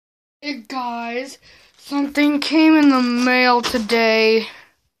Hey guys, something came in the mail today.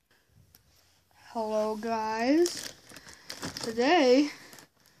 Hello guys. Today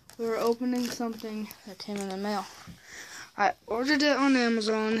we're opening something that came in the mail. I ordered it on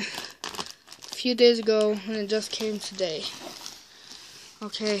Amazon a few days ago and it just came today.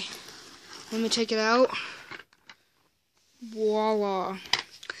 Okay, let me take it out. Voila.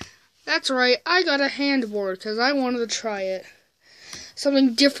 That's right, I got a handboard because I wanted to try it.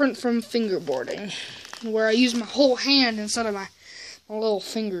 Something different from fingerboarding, where I use my whole hand instead of my little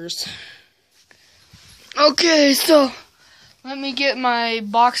fingers. Okay, so let me get my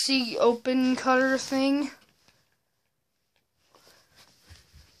boxy open cutter thing.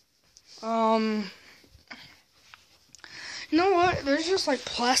 You know what? There's just like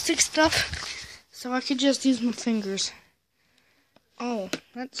plastic stuff, so I could just use my fingers. Oh,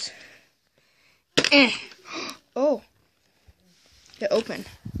 that's... Oh. It opened.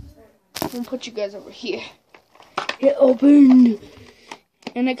 I'm gonna put you guys over here. It opened!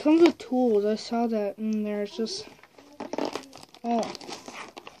 And it comes with tools. I saw that in there. It's just... Oh.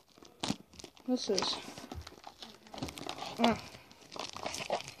 This is...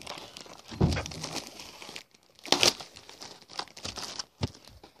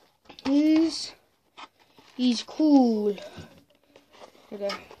 He's cool.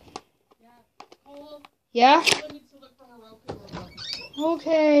 Yeah?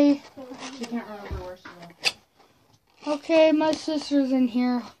 Okay. She can't remember where she went. Okay, my sister's in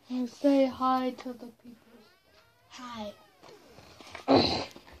here. I'll say hi to the people. Hi.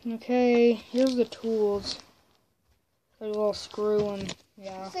 Okay, here's the tools. There's a little screw and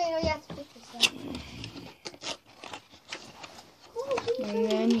yeah. So you know you have to pick this up.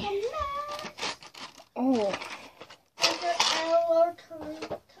 And then oh.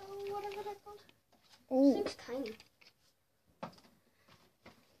 Whatever that's called. Oh. Seems tiny.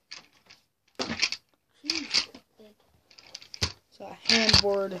 It's a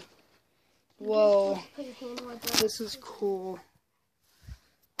handboard. Whoa. Put your hand right there. This is cool.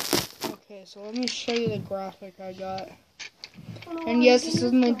 Okay, so let me show you the graphic I got. And yes, this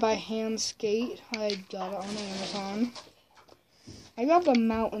is made by Handskate. I got it on Amazon. I got the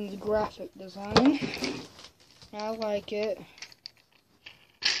mountains graphic design. I like it.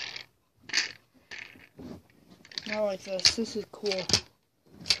 I like this. This is cool.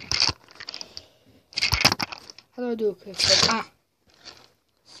 How do I do a kickflip?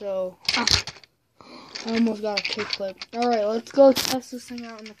 So, I almost got a kickflip. Alright, let's go test this thing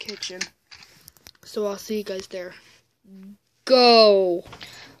out in the kitchen. So I'll see you guys there. Go!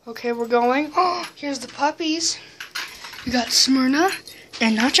 Okay, we're going. Oh, here's the puppies. We got Smyrna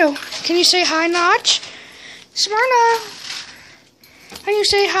and Nacho. Can you say hi, Notch? Smyrna! Can you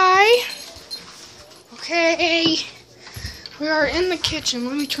say hi? Okay. We are in the kitchen.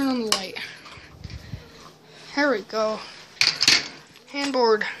 Let me turn on the light. There we go.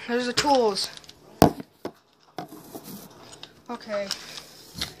 Handboard. There's the tools. Okay.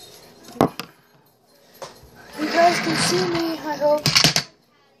 You guys can see me, I hope.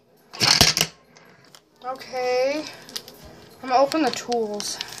 Okay. I'm gonna open the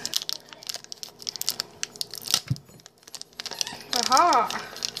tools. Aha!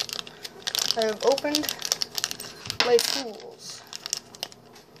 I have opened my tools.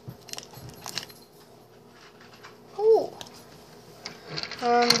 Ooh.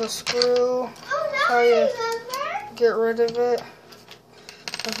 And the screw. How you get rid of it.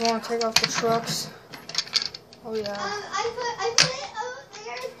 If you want to take off the trucks. Oh yeah. I put it over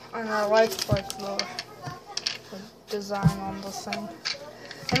there. And I like the design on this thing.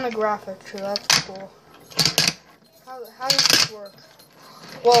 And the graphic too, that's cool. How does this work?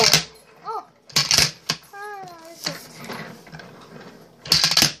 Whoa. Oh.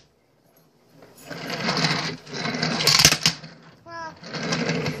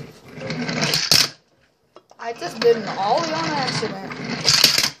 I just did an ollie on accident.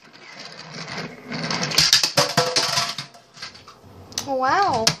 Oh,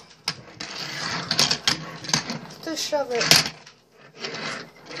 wow. Just shove it.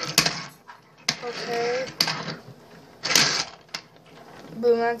 Okay.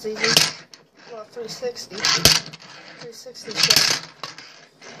 Boom, that's easy. Well, 360. 360 shove.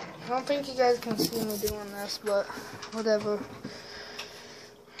 I don't think you guys can see me doing this, but whatever.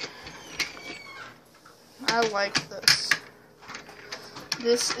 I like this.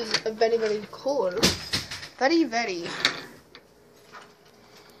 This is very, very cool. Very, very.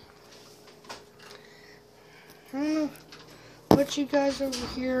 I don't know what you guys over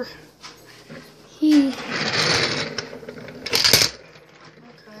here. Okay.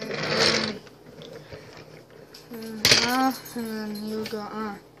 And then you go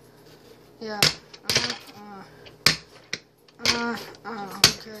Yeah. Okay.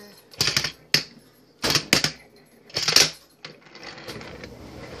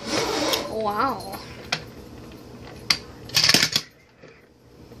 Wow.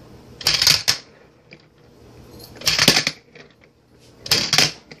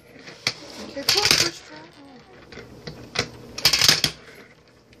 Okay, cool. First try.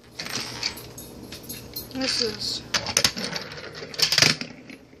 This is.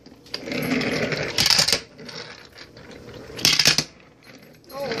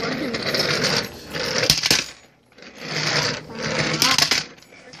 Oh, I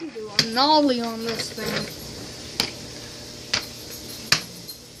can do a nollie on this thing.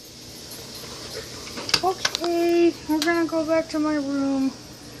 Okay, we're gonna go back to my room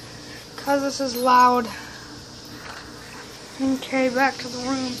because this is loud. Okay, back to the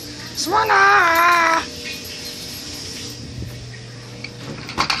room. Swanna!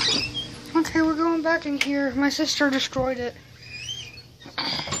 Okay, we're going back in here. My sister destroyed it.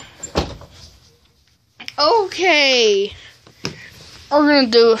 Okay, we're gonna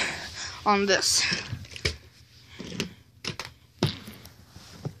do on this.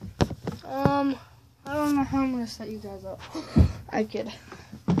 I don't know how I'm gonna set you guys up. I could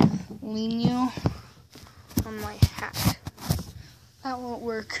lean you on my hat. That won't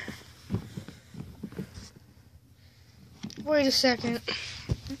work. Wait a second.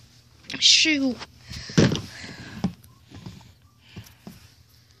 Shoo.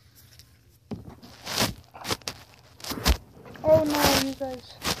 Oh no, you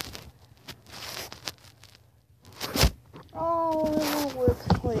guys. Oh, it won't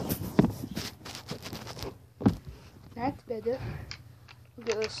work. Wait. That's better. Look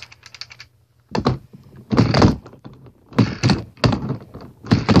at this.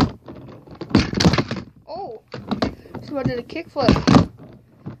 Oh, so I did a kickflip.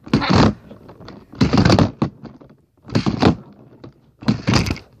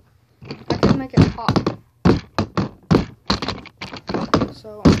 I can make it pop.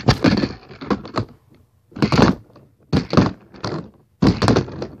 So.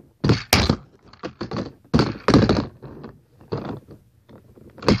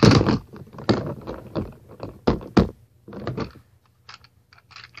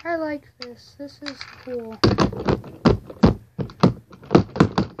 I like this. This is cool.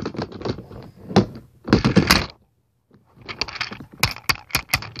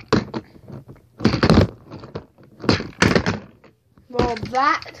 Well,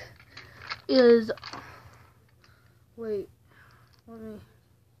 that is. Wait. Let me.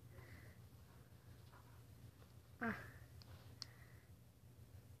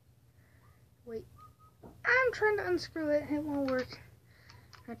 Wait. I'm trying to unscrew it. It won't work.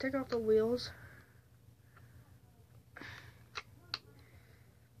 I take off the wheels.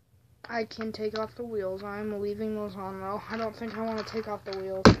 I can take off the wheels. I'm leaving those on though. I don't think I want to take off the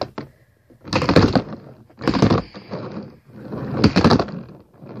wheels.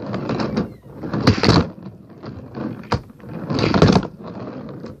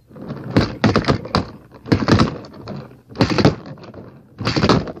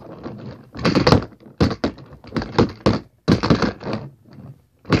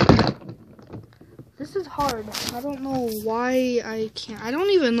 This is hard. I don't know why I can't. I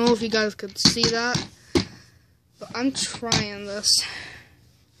don't even know if you guys could see that. But I'm trying this.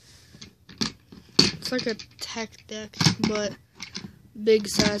 It's like a tech deck, but big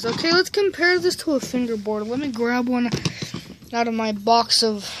size. Okay, let's compare this to a fingerboard. Let me grab one out of my box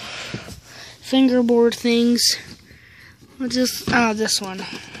of fingerboard things. Let's just, this one.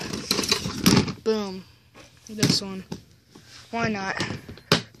 Boom. This one. Why not?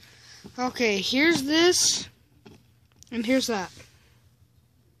 Okay, here's this, and here's that.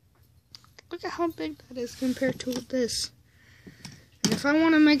 Look at how big that is compared to this. And if I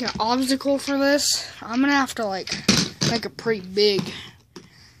want to make an obstacle for this, I'm going to have to, like, make it pretty big.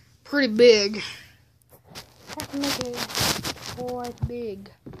 Pretty big. I have to make it quite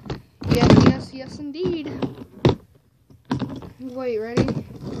big. Yes, yes, yes, indeed. Wait, ready?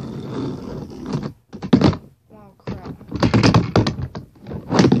 Oh, crap.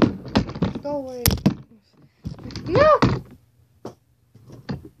 Go away. No!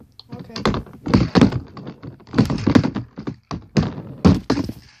 Okay.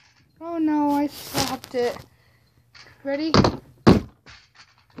 Oh no, I stopped it. Ready?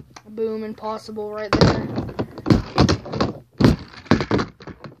 Boom, impossible right there.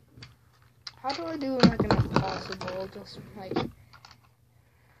 How do I do like an impossible? Just like,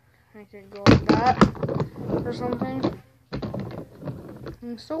 I could go like that or something.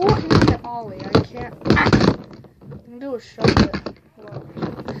 I'm still working on the ollie. I can't. I can do a shove it. Whoa.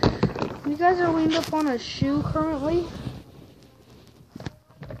 You guys are leaned up on a shoe currently.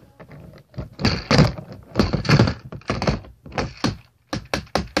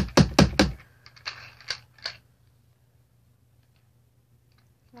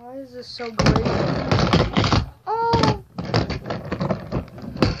 Why is this so great? Oh!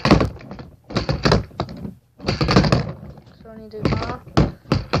 So I need to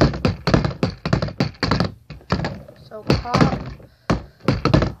so pop.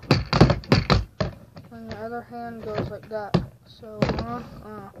 And the other hand goes like that. So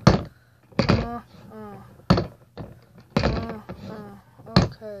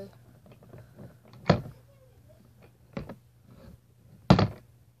okay.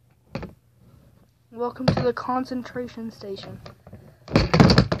 Welcome to the concentration station.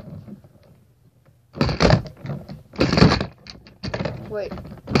 Wait.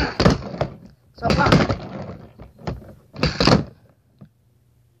 So,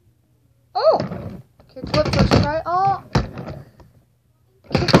 oh! Kickflip, let's try. Oh!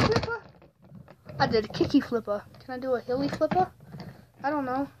 Kickflipper? I did a kicky flipper. Can I do a hilly flipper? I don't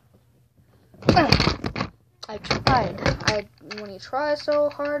know. I tried. When you try so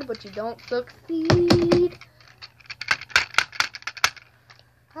hard, but you don't succeed.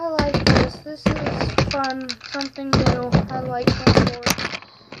 I like this. This is fun. Something new. I like handboarding.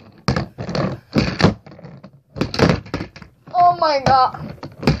 Oh my god.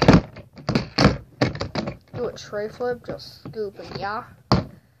 Do a tray flip, just scoop and yeah.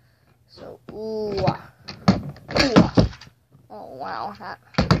 So, ooh. Ooh. Oh wow, that.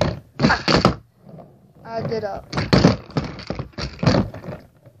 I did a.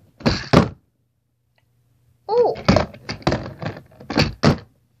 Oh!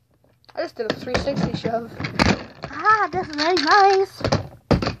 I just did a 360 shove. Ah, that's very nice.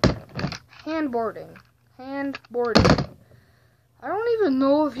 Handboarding. Handboarding. I don't even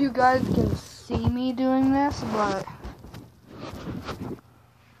know if you guys can see me doing this, but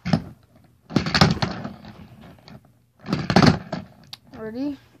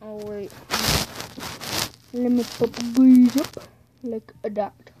ready? Oh wait. Let me put these up like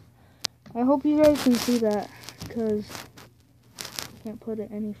that. I hope you guys can see that because I can't put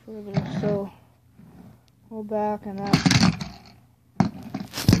it any further. So go back and that.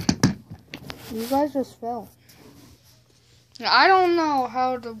 You guys just fell. I don't know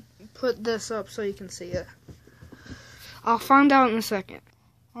how to put this up so you can see it. I'll find out in a second.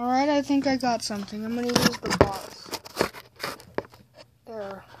 Alright, I think I got something. I'm going to use the box.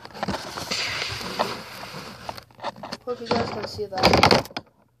 There. Hope you guys can see that.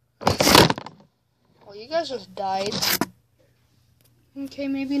 Well, you guys just died. Okay,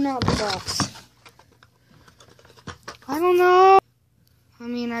 maybe not the box. I don't know. I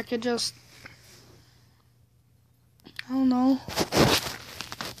mean, I could just... I don't know.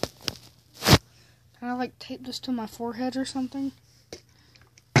 Can I like tape this to my forehead or something?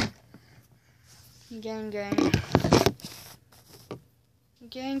 Gang, gang.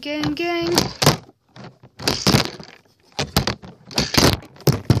 Gang, gang, gang.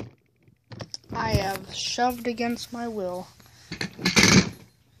 I have shoved against my will.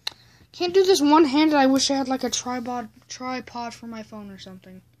 Can't do this one-handed. I wish I had like a tripod for my phone or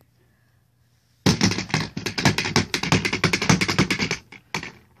something.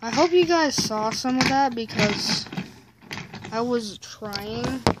 I hope you guys saw some of that because I was trying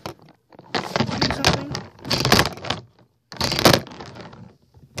to do something.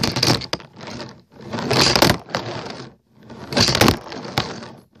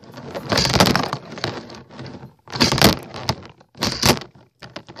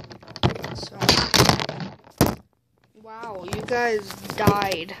 So, wow, you guys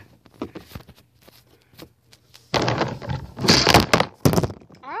died.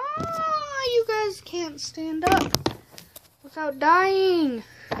 Can't stand up without dying.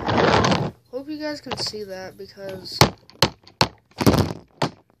 Hope you guys can see that because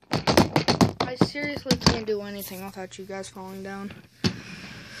I seriously can't do anything without you guys falling down.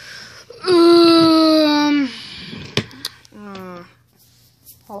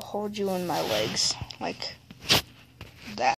 I'll hold you in my legs like